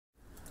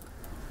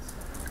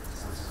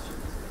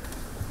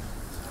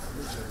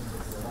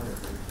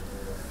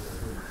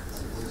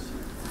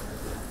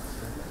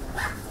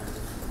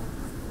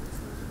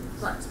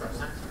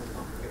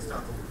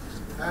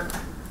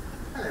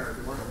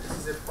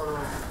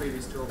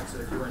previous talk, so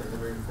if you weren't in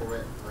the room for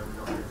it, I'm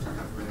not going to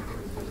cover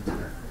anything you need to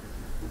know.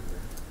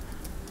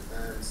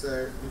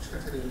 So I'm just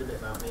going to tell you a little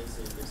bit about me, so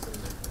you give some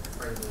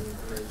framing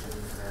information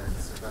and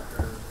some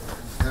background.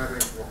 Now go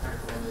into what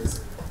Aquilon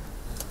is,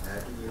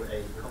 give you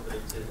a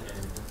convoluted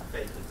and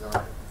fake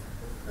example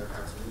of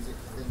how to use it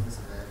for things,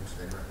 and then which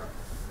then wrap up.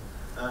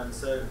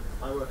 So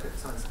I work at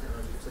the Science and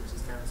Technology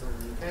Facilities Council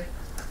in the UK,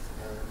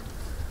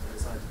 in the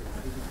Scientific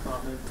Computing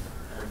Department,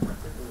 and I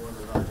think we're one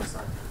of the largest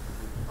scientific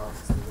computing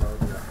departments in the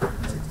world. We've got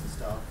 160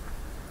 staff.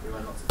 We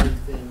run lots of big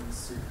things,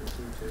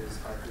 supercomputers,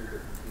 high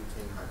throughput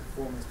computing, high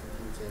performance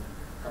computing,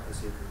 a couple of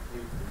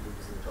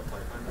supercomputers in the top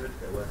 500.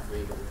 They're worth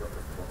 3, but we've got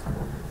the bottom.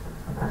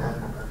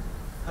 I've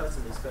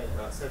personally spent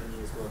about 7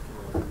 years working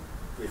on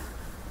grid.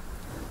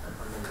 I'm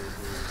a member of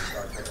the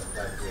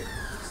Architect Grid.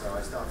 So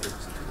I started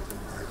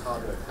with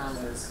hardware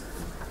planners,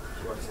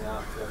 working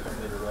out the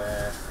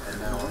middleware, and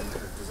now I'm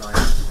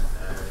designing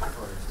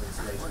deployment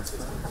installation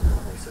systems for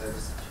full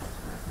service.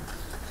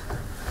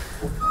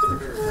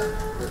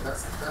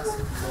 That's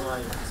my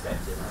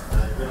perspective.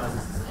 I realise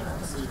this is an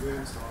FTC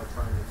room, so I'll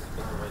try and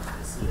evaluate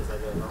FTC as I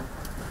go along,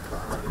 but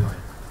I might be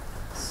lying.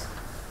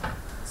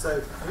 So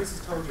this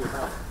has told you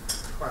about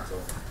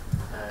Aquilon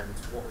and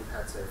what we've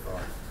had so far.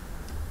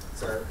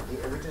 So it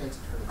originated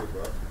from the good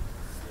work.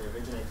 It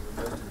originated with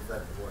most of the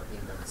development work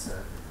being done at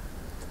CERN.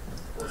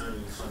 It was an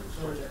EU-funded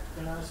project.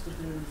 Can I ask you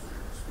to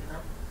speak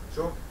up?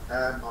 Sure.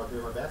 I'll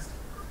do my best.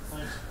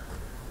 Thanks.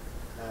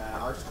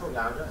 I'll just talk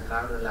louder and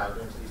louder and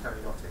louder until you tell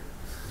me not to.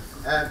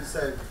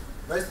 So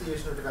most of the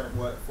original development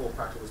work for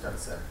Prattle was done at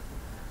CERN.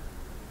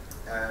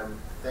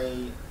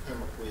 They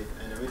came up with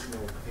an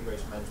original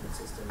configuration management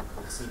system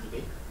called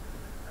CDB.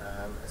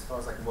 As far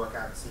as I can work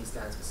out, C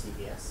stands for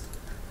CPS,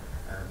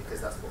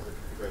 because that's what the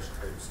configuration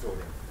code was stored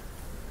in.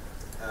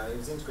 It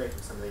was integrated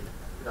with some of the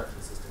production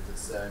systems at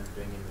CERN for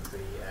doing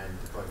inventory and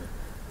deployment.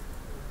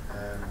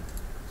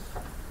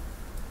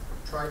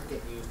 Tried to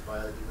get used by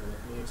other people in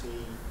the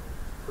community,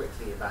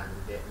 quickly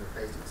abandoned it and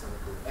replaced it with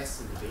something called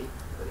SCDB,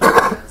 but it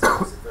stands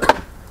for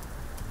subversion.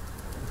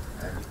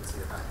 You can see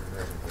the pattern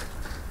emerging here.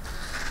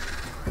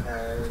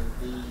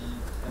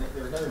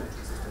 There was no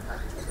inventory system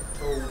package with it at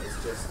all. It's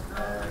just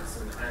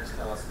some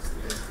anti-classes that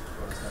we introduced to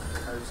run stuff on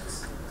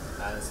hosts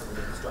and some of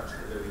the infrastructure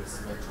that Louis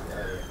mentioned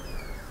earlier.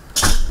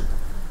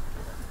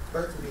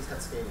 Both of these had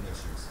scaling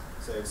issues.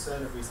 So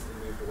CERN have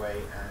recently moved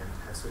away and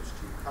have switched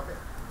to Puppet.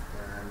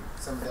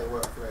 Some of their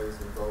workflows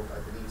involved,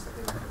 I believe,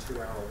 something like a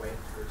 2-hour wait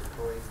for a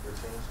deploy for a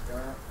change to go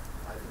out.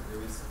 I think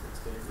Louis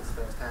experienced this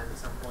firsthand at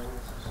some point.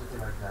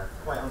 Something like that.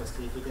 Quite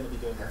honestly, if you're going to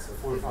be doing that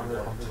sort of thing,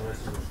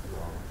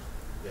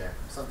 yeah,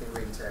 something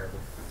really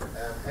terrible.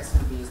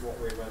 SCB is what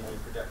we're running in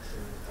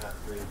production at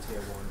the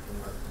Tier 1 in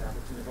London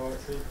Appleton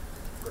Laboratory.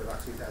 We've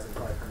got about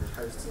 2,500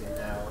 hosts in it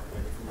now,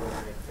 and if we want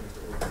to make things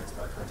to order, it's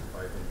about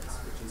 25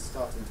 minutes, which is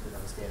starting to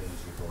become a scaling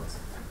issue for us.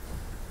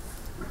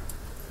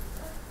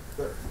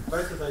 But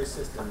both of those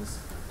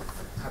systems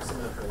have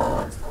similar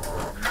programs.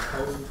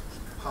 Code,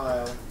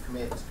 compile,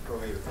 commit,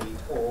 deploy, repeat,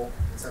 or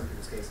in some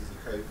people's cases you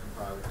code,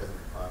 compile, it doesn't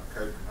compile,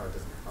 code, compile,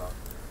 doesn't compile.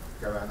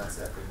 Go around that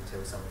circle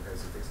until someone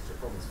goes and fixes your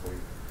problems for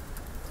you.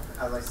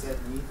 As I said,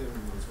 neither of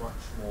them was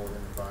much more than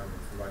an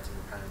environment for writing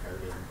the pan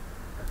code in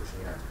and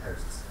pushing it out to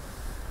hosts.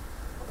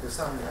 There's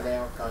some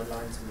layout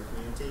guidelines in the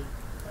community,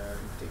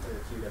 in particular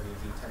the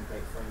QWG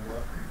template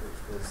framework, which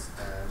was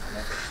an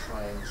effort to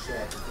try and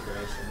share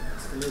configuration. It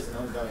still is an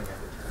ongoing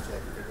effort to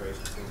share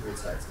configuration between grid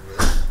sites in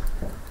Europe.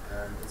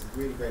 It's a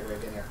really great way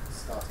of getting up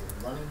started and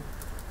running,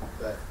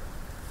 but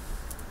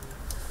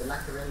the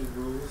lack of any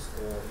rules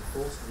or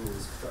enforced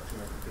rules for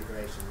structuring and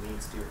configuration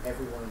leads to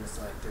everyone on the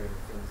site doing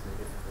things in a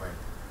different way.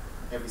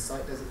 Every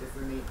site does it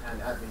differently,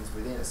 and admins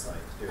within a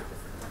site do it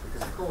differently,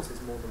 because of course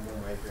there's more than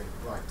one way of doing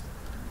it right.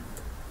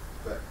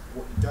 But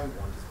what you don't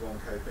want is one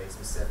code base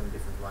with 7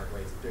 different right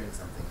ways of doing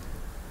something.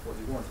 What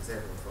you want is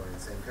everyone following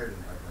the same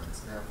coding guidelines.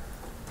 Now,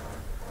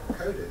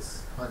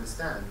 coders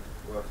understand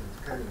working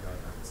to coding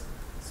guidelines.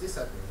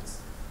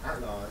 Sysadmins, at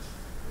large,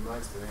 in my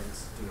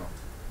experience, do not.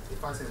 They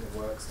find something that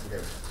works and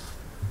go with it.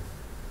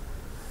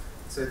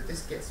 So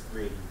this gets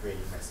really,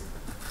 really messy.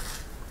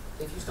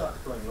 If you start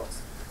deploying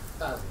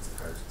thousands of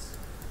hosts,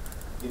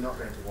 you're not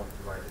going to want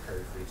to write the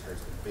code for each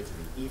host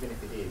individually, even if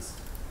it is,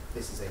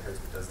 this is a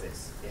host that does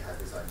this, it has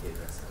this IP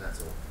address, and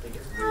that's all. It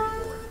gets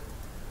really boring.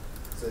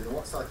 So then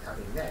what's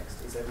happening next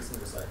is every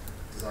single site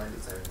designed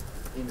its own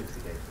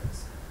inventory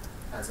database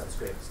and some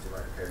scripts to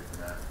write the code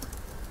from that.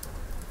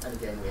 And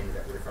again, we ended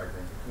up with a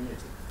fragmented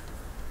community.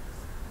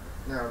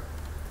 Now,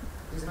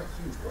 these are not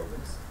huge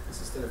problems. This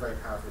is still a very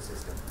powerful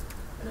system,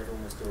 and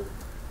everyone was still,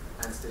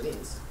 and still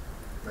is,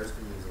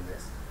 mostly using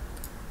this.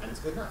 And it's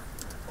good enough.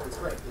 It's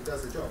great. It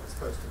does the job it's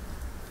supposed to.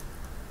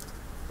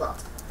 But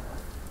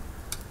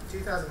in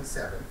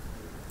 2007,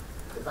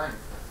 the bank,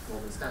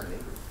 Morgan Stanley,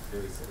 which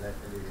Louis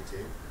alluded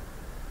to,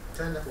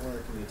 turned up at one of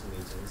the community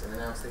meetings and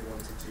announced they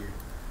wanted to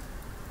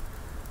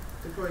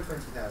deploy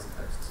 20,000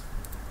 hosts.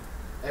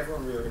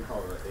 Everyone reeled in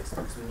horror at this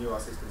because we knew our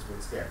systems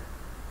wouldn't scale.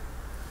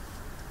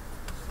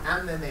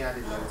 And then they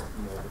added loads of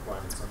more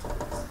requirements on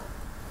top of this.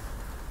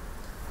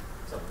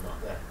 Some of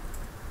there,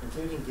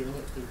 including giving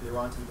it to people who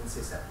aren't even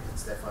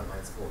sysadmins, their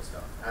frontline support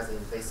staff. As in,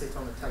 they sit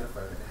on a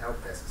telephone at the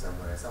help desk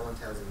somewhere, someone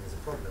tells them there's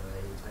a problem and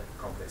they need to make a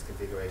complex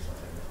configuration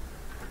change.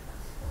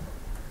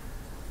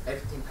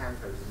 Editing pan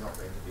code is not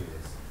going to do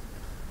this.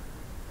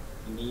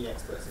 You need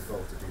experts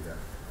involved to do that.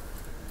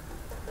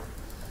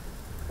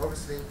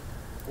 Obviously,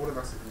 all of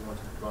us have been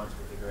wanting branch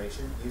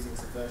configuration using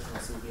Subversion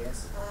or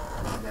CBS.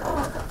 Never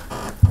done that.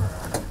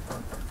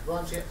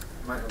 Branch it,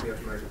 might not be able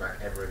to merge it back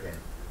ever again.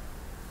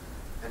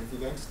 And if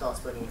you're going to start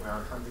spreading it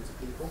around hundreds of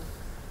people,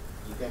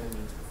 you're going to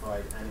need to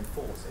provide and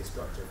enforce a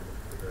structure for the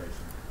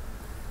configuration.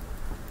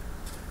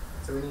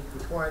 So we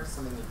required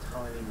something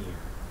entirely new,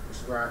 which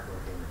is where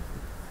Aquilon came in.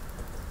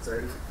 So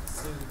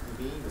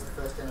CDB was the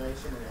first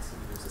generation and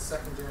SCDB was the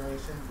second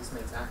generation. This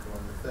makes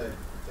Aquilon the third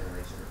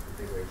generation of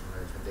configuration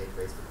management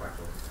database for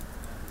Quattro.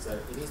 So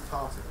it is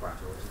part of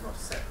Quattro, which is not a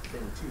separate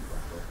thing to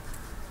Quattro,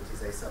 which is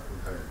a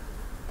subcomponent.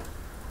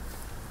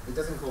 It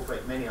does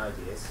incorporate many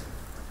ideas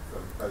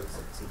from both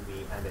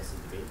CDB and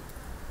SCDB.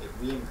 It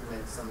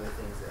re-implements some of the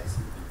things that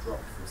SCDB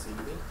dropped from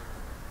CDB.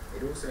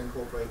 It also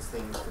incorporates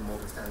things from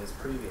Morgan Stanley's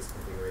previous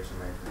configuration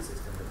management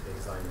system that they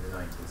designed in the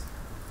 90s,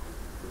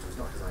 which was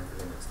not designed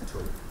for Linux at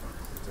all. It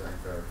was designed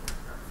for a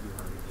few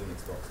hundred Unix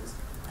boxes.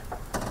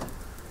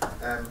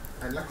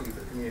 And luckily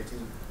for the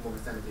community, Morgan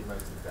Stanley did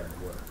most of the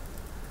development work,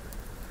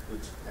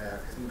 which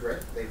has been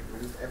great. They've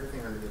released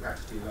everything under the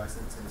Apache 2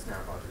 license and is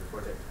now part of the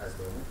project as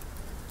normal.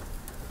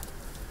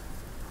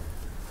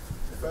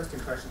 The first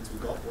impressions we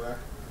got were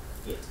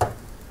Git.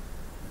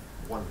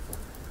 Wonderful.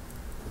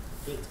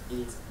 Git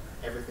is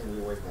everything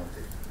we always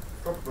wanted.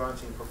 Proper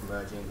branching, proper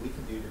merging, we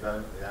can do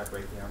development without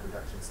breaking our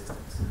production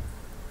systems,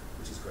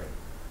 which is great.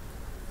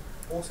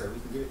 Also, we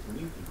can give it to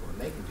new people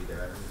and they can do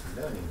development and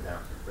learning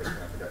without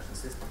breaking our production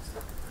systems.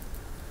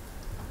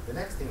 The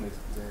next thing we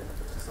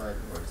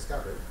decided or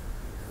discovered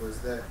was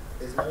that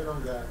there's no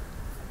longer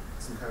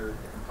some code,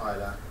 a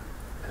compiler,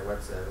 and a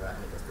web server, and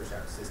it gets pushed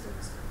out to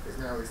systems. There's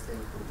now this thing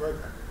called a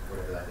broker,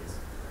 whatever that is.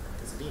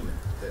 It's a daemon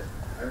that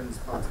owns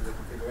parts of the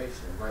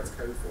configuration and writes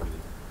code for you,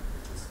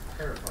 which is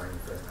terrifying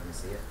the first time you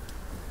see it.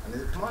 And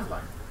there's a command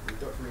line with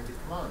documented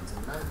commands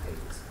and man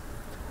pages.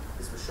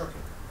 This was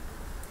shocking.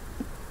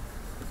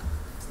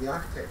 So the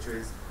architecture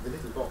is the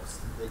little box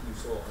that you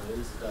saw on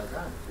Lisa's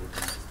diagram if you were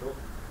to this talk,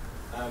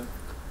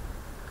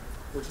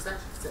 which is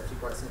actually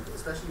conceptually quite simple,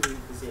 especially when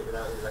you can see it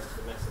without all the rest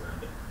of the mess around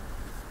it.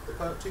 The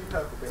two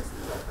purple bits at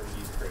the top are the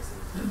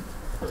user-facing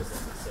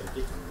processes, so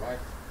Git on the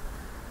right,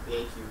 the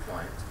AQ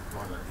client,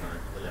 command line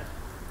client on the left.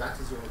 That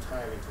is your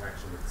entire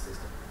interaction with the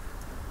system.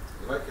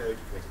 You write code,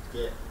 you commit it to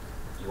Git,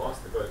 you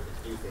ask the broker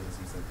to do things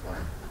using the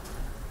client.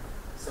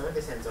 Some of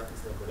this ends up in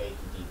something called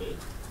AQDB,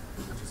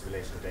 which is a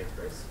relational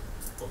database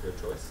of your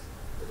choice,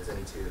 but there's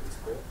only two that we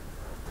support.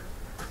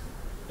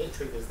 It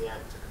triggers the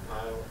app to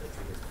compile, it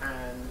triggers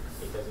pan,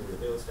 it does all the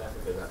build stuff,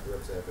 and goes out to the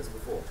web server as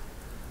before.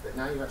 But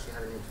now you actually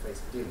have an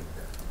interface for dealing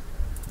with it.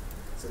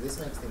 So this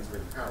makes things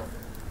really powerful.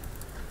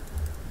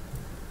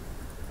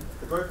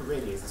 The broker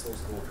really is the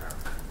source of all power.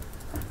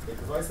 It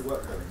provides the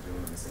workload that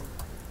you're missing.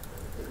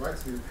 It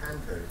writes you pan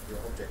code for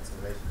your objects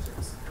and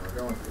relationships. And I'll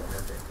go on to what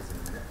an object is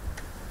in a minute.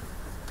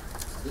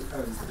 It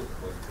owns the Git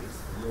repositories,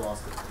 and you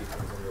ask it to do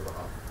things on your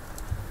behalf.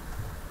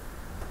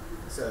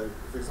 So,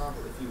 for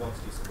example, if you want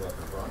to do some work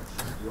on a branch,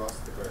 you ask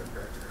the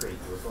broker to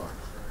create you a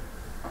branch.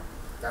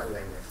 That will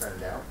then get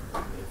phoned out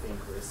in a thing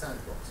called a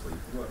sandbox where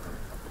you can work on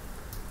it.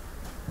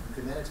 You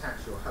can then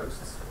attach your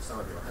hosts, or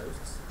some of your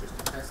hosts, just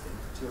for testing,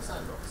 to your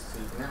sandbox.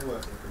 So you can now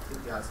work in a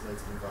completely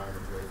isolated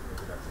environment away from your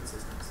production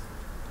systems.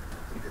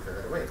 You could throw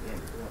that away at the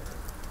end if you want to.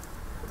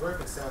 The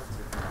broker itself is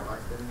written in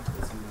Python,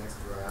 it's using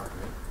SQL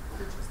Alchemy,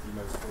 which is the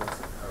most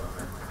awesome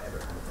ORM I've ever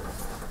come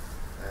across.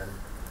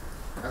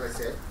 As I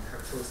said, you have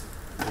a choice of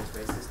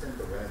database system,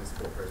 but we're only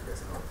support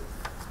Postgres and Oracle,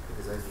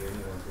 because those are the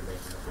only ones we're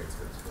making upgrades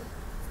for.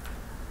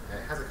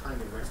 It has a kind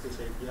of REST-ish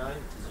API,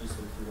 which is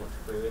useful if you want to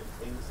query it for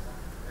things.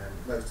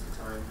 Most of the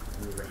time,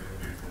 we would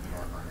recommend using the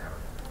command line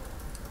arrow.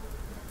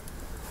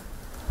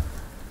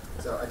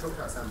 So I talked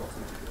about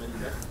sandboxing just a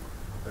minute ago,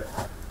 but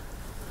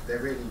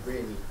they're really,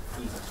 really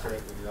easy to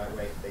create, really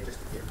lightweight. They just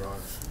get a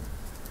branch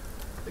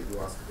that you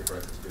ask the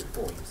broker to do it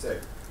for you.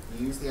 So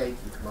you use the AQ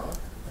command.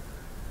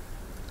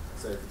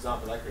 So for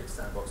example, I create a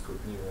sandbox called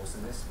new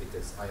awesomeness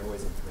because I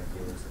always implement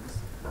new awesomeness.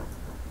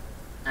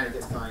 And it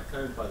gets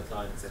cloned by the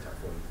client and set up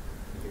for you.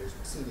 You can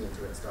CD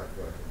into it and start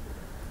working.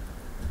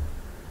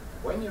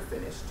 When you're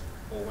finished,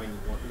 or when you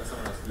want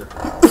someone else to look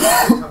at it,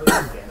 you come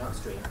in again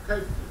upstream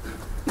code review.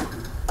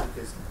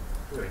 Because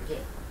we're in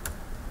Git.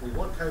 We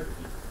want code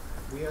review.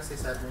 We are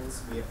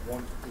sysadmins, we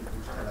want people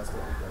to tell us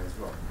what we've done is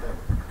wrong, don't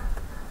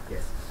we?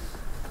 Yes,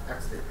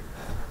 absolutely.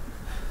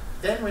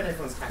 Then when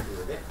everyone's happy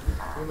with it,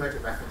 we merge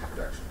it back into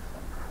production.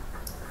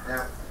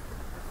 Now,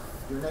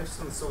 you'll notice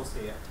on the source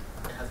here,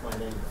 it has my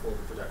name before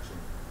the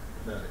production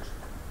merge.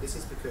 This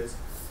is because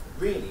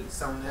really,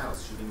 someone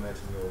else should be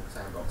merging your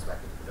sandbox back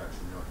into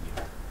production, not you.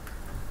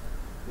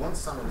 Once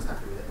someone is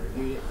happy with it and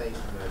reviewed it, they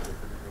should merge your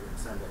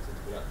sandbox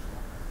into production.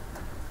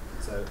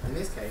 So in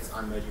this case,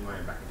 I'm merging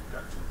mine back into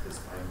production because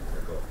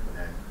I've got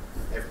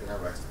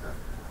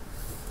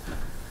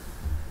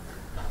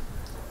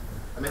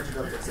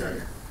mentioned objects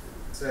earlier.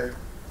 So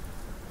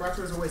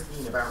Flutter has always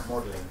been about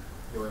modeling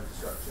your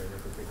infrastructure and your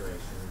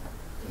configuration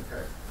in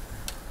code.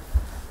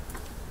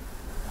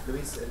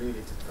 Luis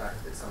alluded to the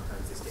fact that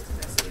sometimes this gets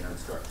messy and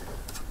unstructured.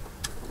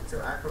 So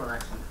Aquilon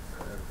actually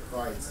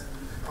provides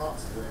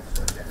parts of your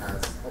infrastructure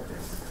as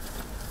objects.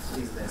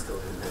 These are then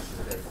stored in relation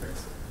to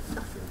database. You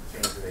can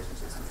change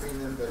relationships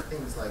between them, but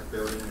things like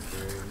buildings,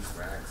 rooms,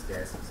 racks,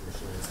 desks,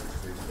 machines, such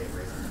as routing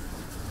gateways,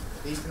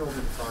 these can all be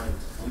defined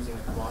using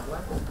a command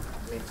line,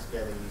 linked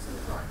together using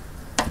a client.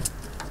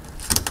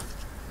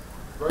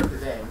 The broker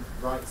then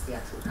writes the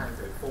actual hand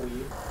code for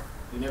you.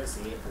 You never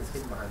see it, it's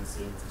hidden behind the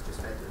scenes, it's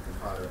just fed to the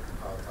compiler at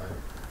compile time,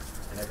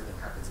 and everything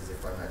happens as if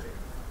by magic.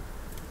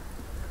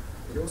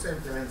 It also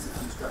implements a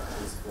few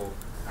structures for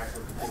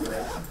actual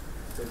configuration.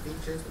 So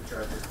features which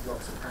are just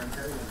blocks of hand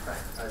code. In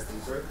fact, as the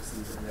broker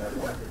sees them, they're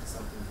pointed to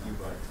something you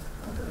write.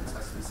 It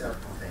has to be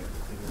self-contained.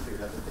 It can include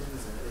other things,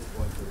 and at this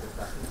point we're just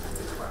back into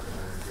the Aquilon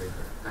manager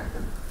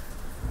active.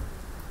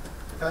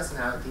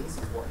 Personalities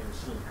is what a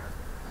machine has.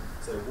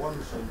 So one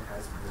machine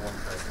has one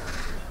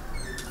personality.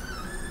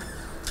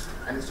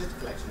 And it's just a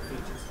collection of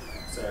features.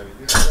 So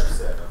you have a web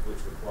server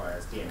which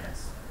requires DNS,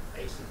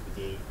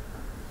 HTTPD,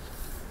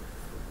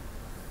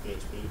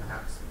 PHP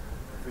perhaps,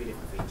 3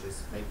 different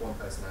features, make one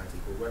personality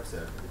called web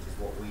server, which is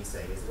what we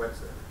say is a web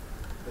server.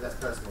 But that's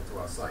personal to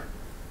our site.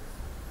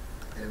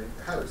 And a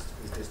host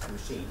is just a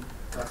machine,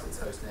 plus its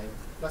host name,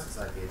 plus its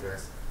IP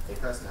address, a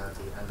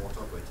personality, and what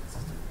operating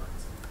system it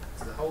runs.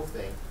 So the whole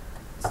thing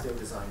is still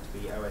designed to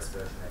be OS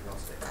version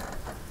agnostic.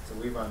 So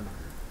we run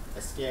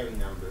a scary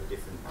number of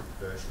different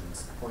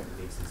versions, point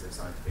releases of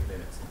Scientific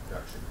Linux in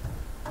production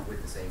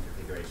with the same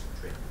configuration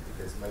tree,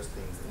 because most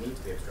things that need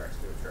to be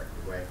abstracted are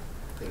abstracted away,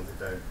 things that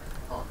don't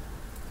aren't.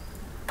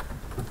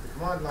 The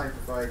command line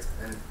provides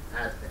an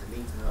add, a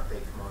delete, and an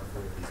update command for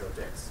all of these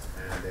objects,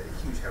 and there's a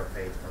huge help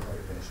page. I'm not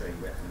even going to show you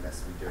it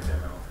unless we do a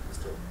demo after this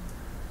talk.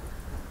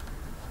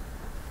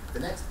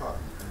 The next part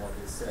that you can model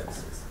is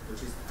services,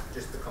 which is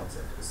just the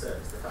concept of a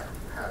service, the fact that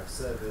you have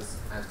servers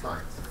and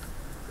clients.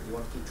 But you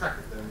want to keep track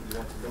of them, you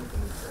want to link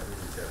them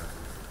with each other.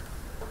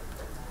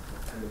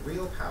 And the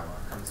real power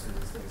comes from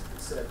these things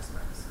called service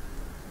maps.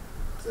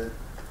 So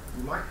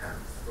you might have,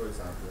 for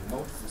example,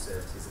 multiple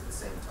services of the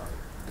same type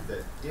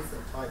that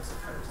different types of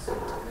hosts need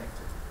to connect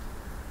to.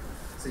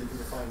 So you can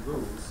define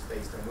rules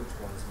based on which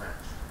ones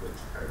match which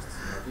hosts.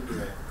 And I'll give you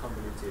a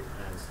convoluted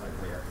and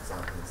slightly made up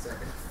example in a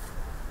second.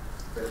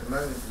 But at the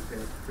moment you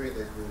can create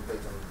those rules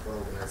based on what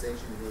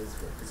organization it is,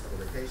 what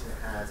physical location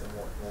it has, and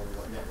what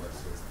network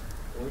it is.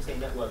 When we say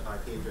network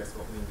IP address,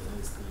 what we mean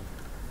is the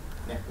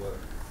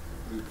network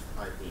root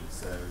IP,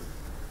 so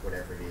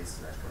whatever it is,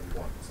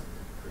 /21 or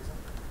something, for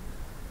example.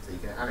 So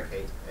you can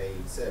allocate a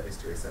service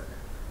to a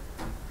subnet.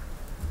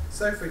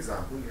 So, for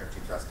example, you have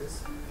 2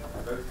 clusters.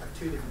 Both have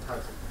 2 different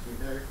types of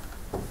compute node,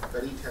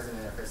 but each has an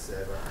NFS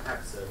server,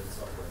 perhaps serving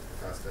software to the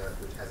cluster,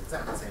 which has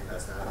exactly the same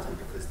personality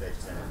because they're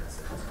just NFS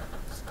servers.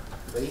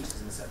 But each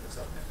is in a separate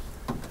subnet.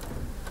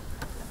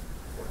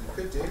 What you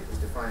could do is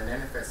define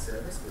an NFS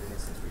service with an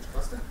instance for each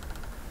cluster.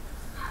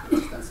 It's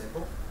just that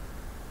simple.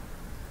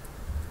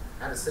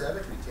 Add a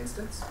server to each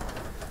instance.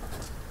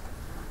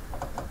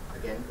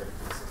 Again,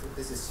 relatively simple.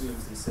 This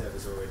assumes these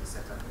servers are already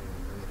set up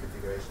in the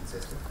configuration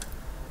system.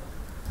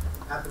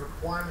 Add the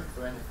requirement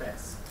for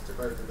NFS to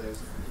both of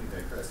those compute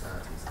node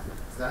personalities.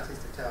 So that is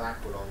to tell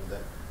Aquilon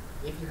that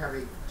if you have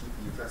a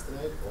GPU cluster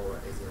node or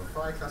a Xeon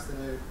Phi cluster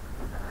node,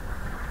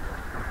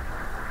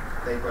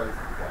 they both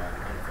require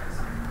NFS.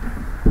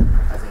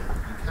 As in,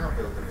 you cannot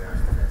build them without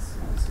NFS.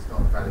 This is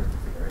not a valid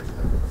configuration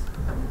of this.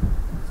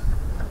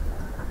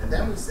 And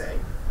then we say,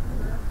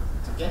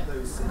 to get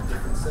those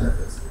different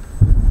servers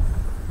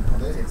on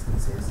those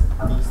instances,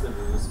 these are the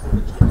rules for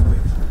which gets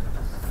which.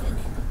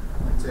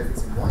 So if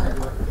it's in one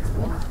network, it gets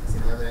one. If it's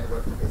in the other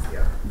network, it gets the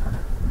other.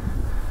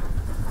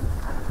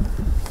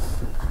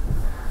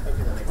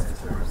 Okay, that makes sense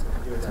for us. We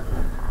can do it that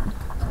way.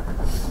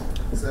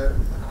 So,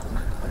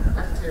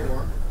 at tier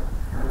 1,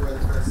 we were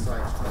the first site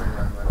to try and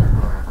run my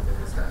client with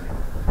understanding.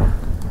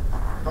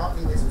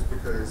 Partly this was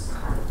because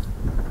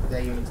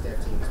their Unix dev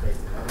team is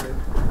based in London.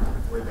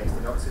 We're based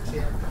in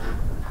Oxfordshire.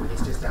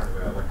 It's just down the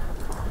railway.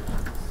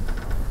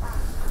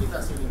 If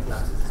that ceiling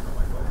collapses, it's not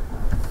my fault.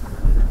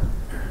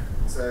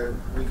 So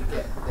we could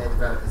get their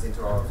developers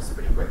into our office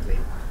pretty quickly,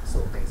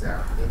 sort things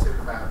out. It took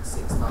about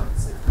 6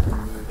 months of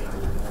removing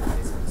all the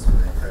organisms from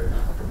their code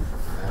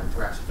to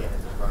actually get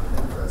anything running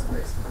in the first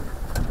place.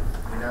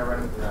 We're now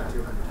running with about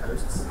 200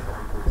 hosts in what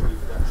we call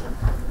pre-production,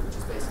 which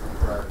is basically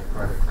driving a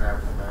private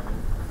cloud at the moment,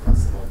 plus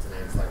some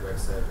alternatives like web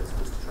servers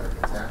just to try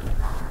things out.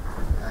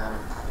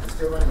 We're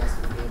still running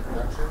SVP in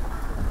production.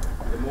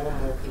 The more and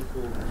more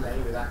people play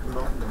with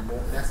Aquilon, the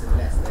less and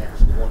less they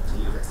actually want to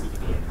use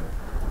SCDB anymore.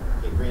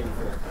 It really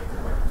feels painful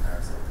by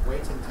comparison.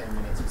 Waiting 10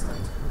 minutes for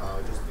something to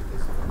compile just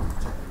because you want to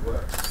check it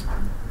works.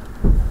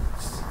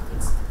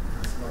 It's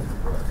not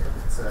even worth it.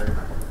 So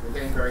we're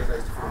getting very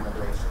close to full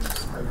migration,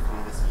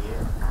 hopefully this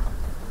year.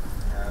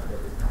 But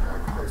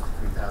we're close to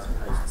 3,000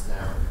 hosts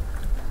now.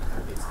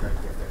 It's going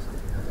to get those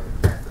looking at them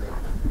carefully.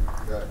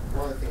 But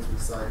one of the things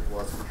we decided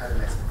was we had a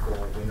mess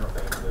before, we're not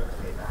going to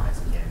replicate that mess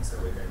again, so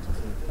we're going to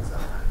clean things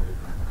up and move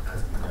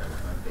as we go.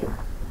 And I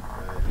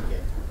think you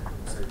get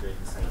also doing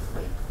the same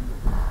thing,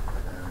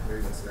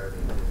 moving slowly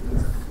and cleaning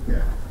things up as we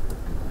go.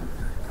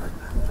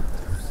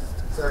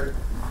 So,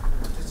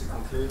 just to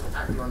conclude,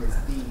 Aquilon is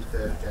the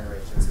third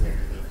generation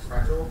CMDB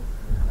fragile,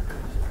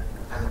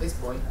 and at this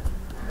point,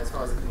 as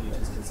far as the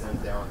community is concerned,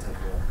 there aren't any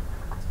more.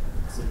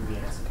 CMDB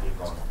and SCP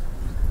are gone.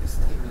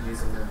 Keep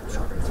using them, we're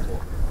not going to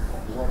support them.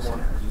 You want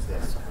one, use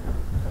this.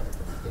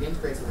 It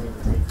integrates with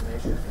inventory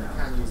information, and you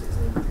can use it as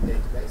an inventory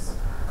database.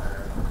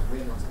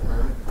 We're not at the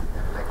moment, we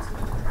have a legacy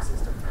inventory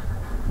system.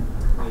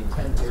 We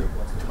intend to,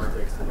 once we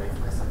migrate away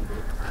from SCP.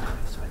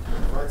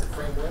 It provides a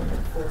framework, it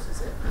enforces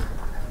it,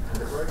 and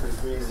the broker is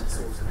really the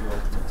source of the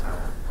ultimate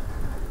tower.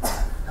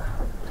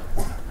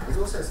 There's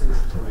also a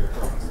solution to all your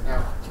problems.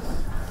 Now,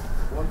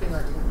 one thing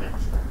I didn't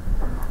mention,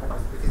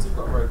 because you've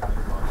got a broker in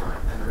the command line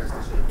and the rest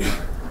is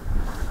shared,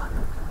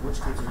 which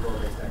gives you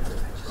role-based access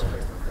and control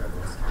based on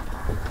kernels.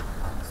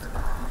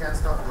 You can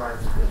start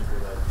driving things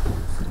with other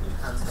tools, and you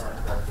can start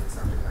developing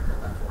something like a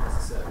platform as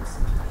a service.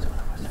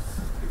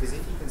 Because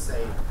if you can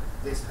say,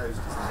 this host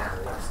is now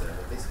a web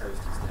server, this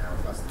host is now a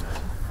cluster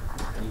node,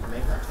 and you can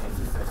make that change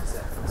in 30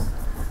 seconds,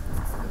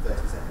 and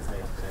 30 seconds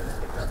later you can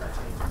pick up that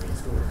change and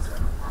reinstall it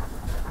yourself.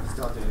 You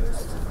start doing all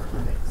sorts of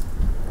funny things.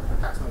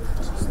 Perhaps one of the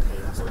features in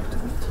here is going to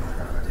be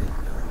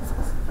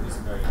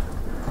some very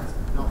interesting things.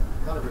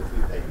 None of which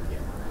we've played with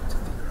yet.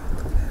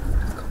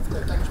 So,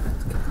 thank you.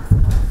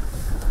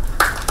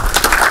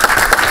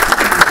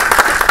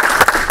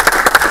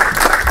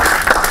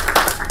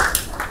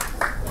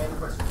 Any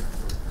questions?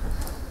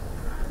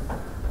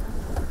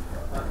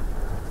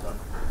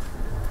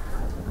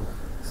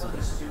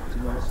 Something stupid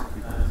was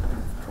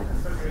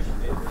configuration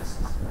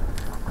databases.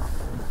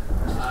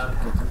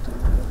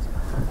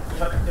 You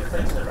have different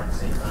things that run the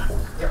same time,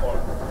 or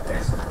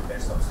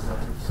desktop system.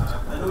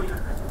 I know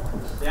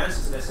the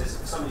answer to this is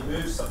if somebody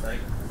moves something,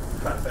 you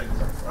can't find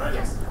something, right?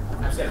 Yes,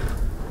 absolutely.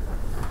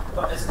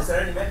 But is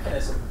there any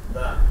mechanism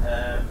that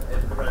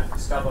it would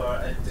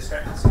discover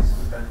discrepancies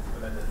within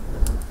the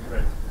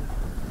grid?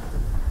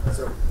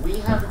 So we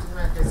have a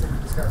mechanism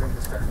for discovering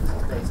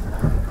discrepancies based on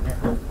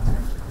network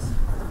connections.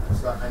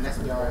 So an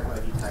SPR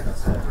FID tag our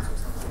servers or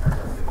something, I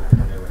don't think we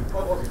know where.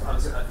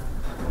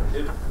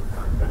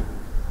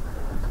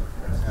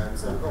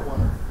 So we've got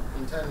one,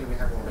 internally we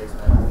have one based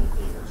on MVP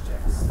which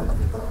checks that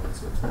things are on the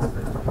switch that's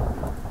supposed to be.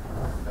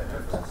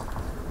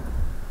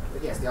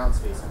 But yes, the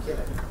answer is kill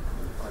it.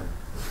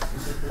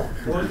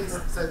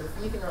 So the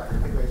key thing about a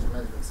configuration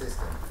management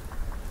system,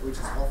 which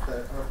is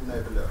often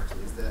overlooked,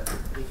 is that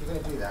if you're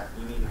going to do that,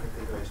 you need a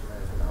configuration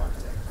management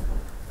architect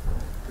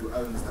who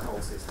owns the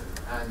whole system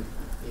and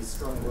is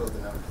strong-willed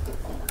enough to hit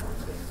people on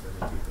things when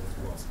they do things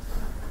wrong.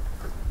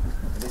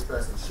 And this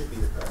person should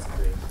be the person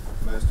doing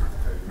most of the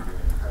code review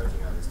and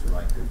encouraging others to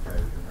write good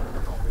code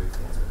and not move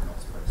things that they're not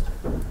supposed to.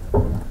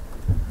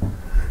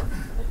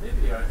 Maybe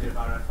the idea of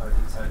RFID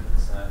tag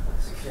is a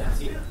good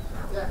idea.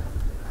 Yeah.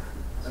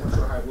 I'm not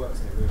sure how it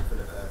works in a room full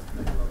of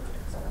metal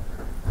objects.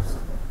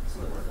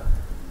 Something like that.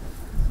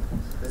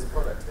 There's a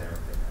product there, I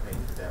think,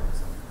 maybe for Dell or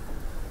something.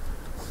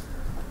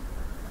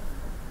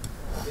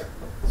 Yep.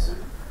 So,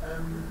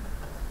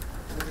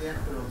 with the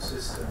Aquilon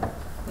system,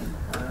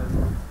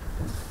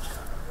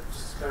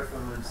 just to clarify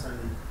my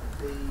understanding,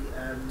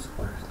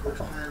 the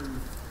plan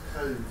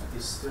code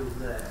is still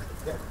there,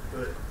 Yep.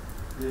 but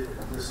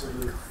the sort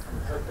of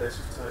help desk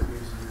type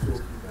user you're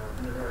talking about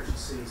never actually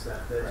sees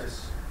that. They're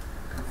just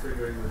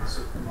configuring with the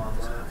sort of command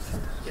line action.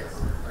 Yes.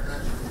 I can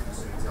actually give you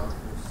some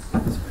examples.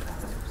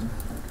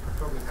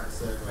 Probably have a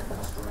server I can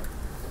destroy,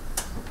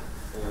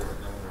 or that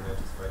no one will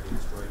notice if I do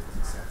destroy it because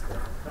it's set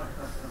there.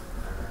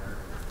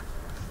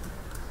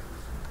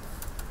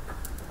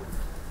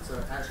 So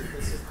actually,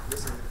 this is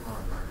the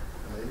command line.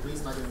 And the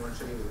reason I didn't want to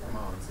show you the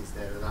commands is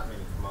there are that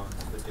many commands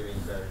for doing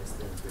various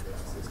things within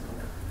the system.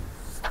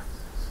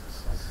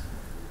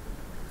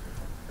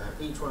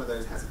 Each one of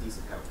those has a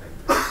decent help page.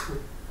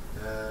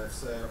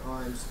 So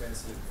I'm just going to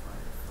see if I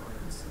can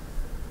find something.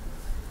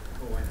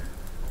 Oh, I know.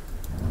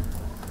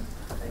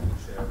 Any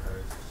share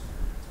host.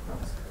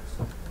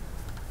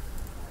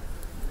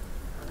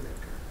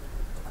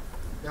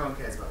 No one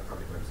cares about the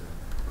public website.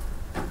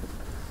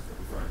 It'll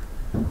be fine.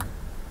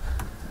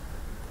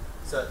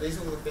 So these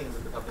are all the things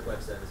that the public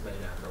web server is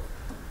made out of.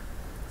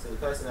 So the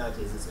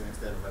personality is an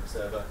external web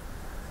server,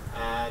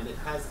 and it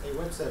has a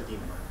web server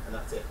daemon, and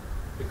that's it.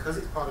 Because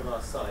it's part of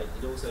our site,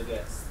 it also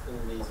gets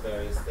all these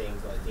various things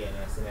like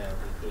DNS and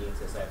LDP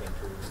into serving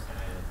tools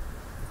and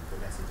the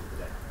message of the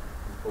day,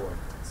 and boring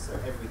things. So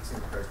every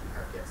single post we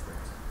have gets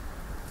those.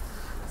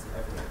 See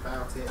everything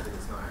about it, but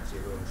it's not actually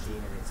a real machine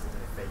and it's in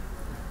a fake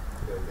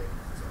building.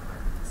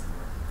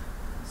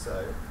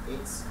 So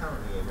it's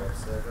currently a web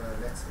server.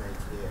 Let's make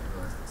it an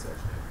Elasticsearch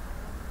node.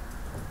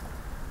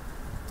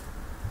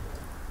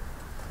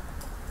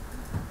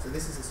 So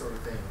this is the sort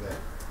of thing that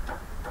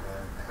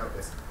a help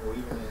desk or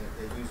even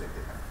a user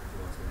could have if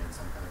you want to make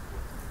some kind of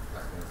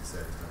platform as a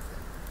service type thing.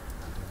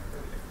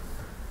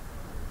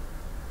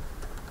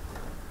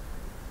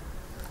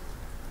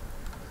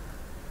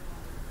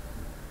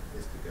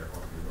 go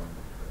horribly wrong,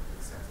 but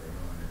it's Saturday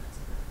morning.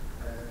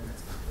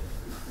 Let's be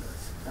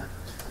clear.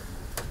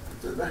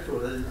 The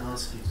record, I didn't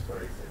ask you to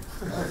break things.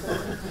 I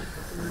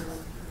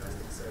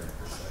think so.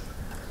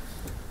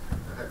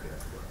 I hope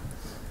that's good.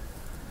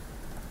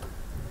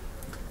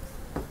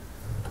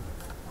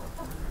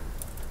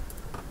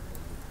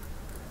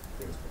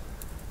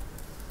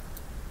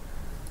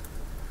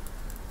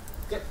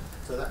 Yep,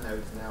 so that node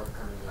is now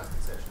becoming an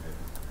Elasticsearch node.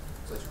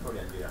 So I should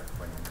probably undo that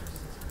for 20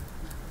 minutes.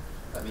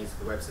 That means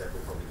the web server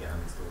will probably get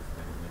uninstalled for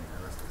any minute,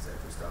 and Elasticsearch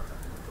will start up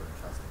and join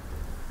trust.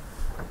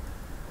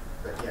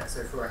 But yeah,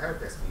 so for a help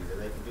desk user,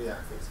 they can do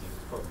that and fix the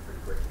user's problem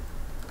pretty quickly.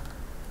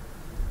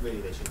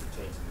 Really, they shouldn't be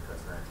changing the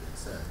personality of the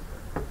server.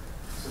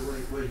 So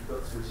where you've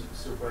got to is you can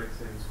still break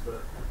things,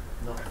 but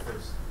not for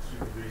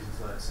stupid reasons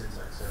like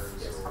syntax errors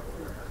Yes, or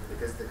whatever.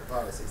 because the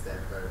compiler sits there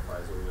and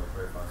verifies all your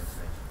profile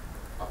information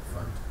up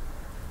front.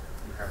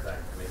 You have that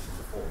information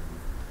before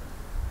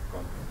you've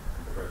gone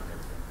and broken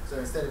everything.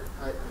 So instead of,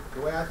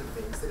 the way I think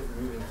of it, instead of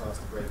moving past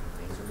and breaking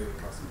things, you're moving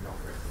past and not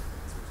breaking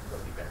things, which has got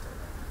to be better.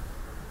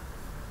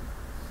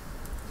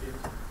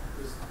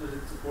 Does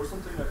it support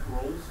something like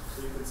roles?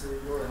 So you can say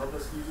you're a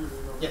helpless user?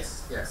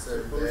 Yes, yes.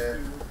 So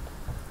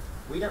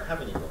we don't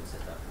have any roles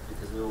set up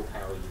because we're all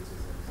power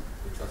users and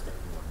we trust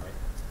everyone, right?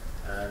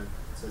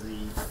 So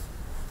the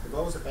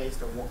roles are based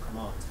on what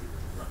commands people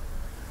can run.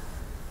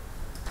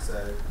 So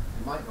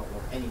you might not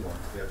want anyone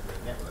to be able to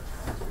make network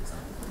commands, for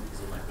example, because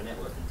you might have a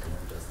networking team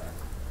who does that.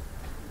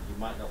 You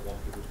might not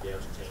want people to be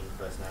able to change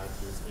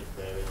personalities if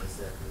they're in a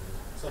certain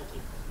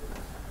subteam,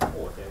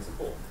 or if they're in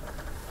support.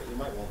 But you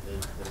might want them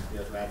to be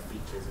able to add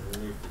features and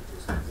remove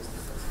features from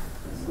existing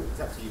personalities.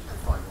 It's up to you to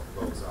define what the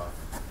roles are.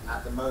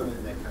 At the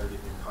moment, they're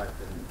coded in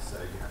Python, so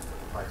you have to put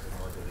the Python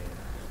module in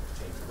to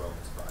change the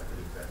roles, but I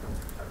believe that will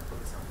be covered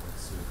at some point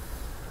soon.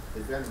 The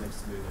development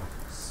is moving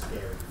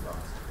scarily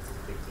fast because there's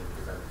a big team of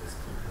developers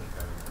keeping it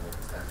going for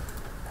Morgan Stanley.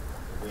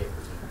 We're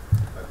putting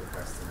local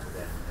requests into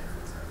them and then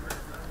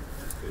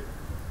it's good.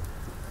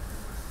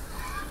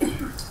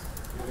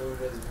 You know,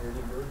 there's been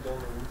any work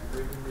done on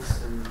integrating this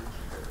in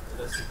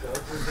Elastic Cloud,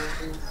 for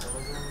example,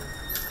 Amazon?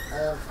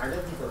 I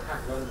know people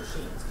have run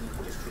machines, and you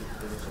can just treat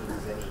the machines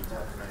as any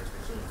type of managed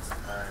machines.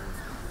 And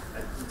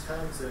in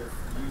terms of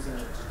using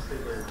it to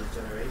trigger the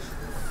generation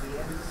of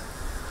VMs,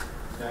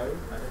 no,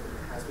 I don't think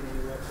there has been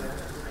any work there.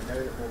 I know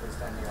that Morgan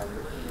Stanley are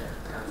looking at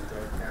how to go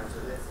and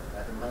counter this.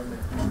 At the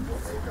moment,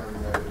 what they've done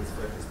though is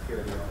focus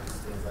purely on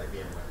things like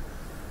VMware.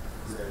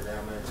 So they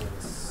are managing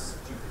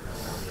stupid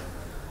amounts of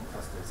VMware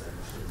clusters and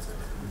machines.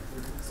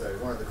 So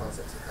one of the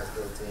concepts it has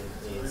built in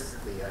is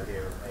the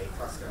idea of a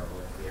cluster of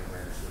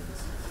VMware machines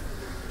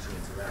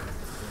around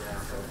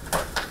out of.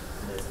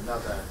 And there's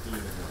another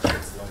daemon which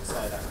sits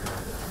alongside that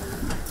one that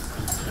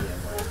speaks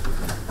VMware.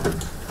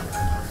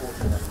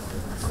 Unfortunately, that's not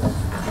open source.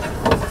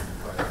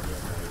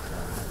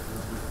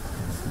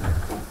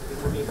 It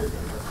would be a good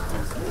thing to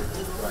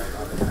try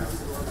other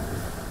houses.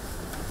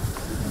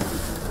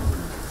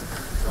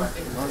 So I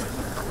think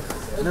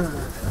No.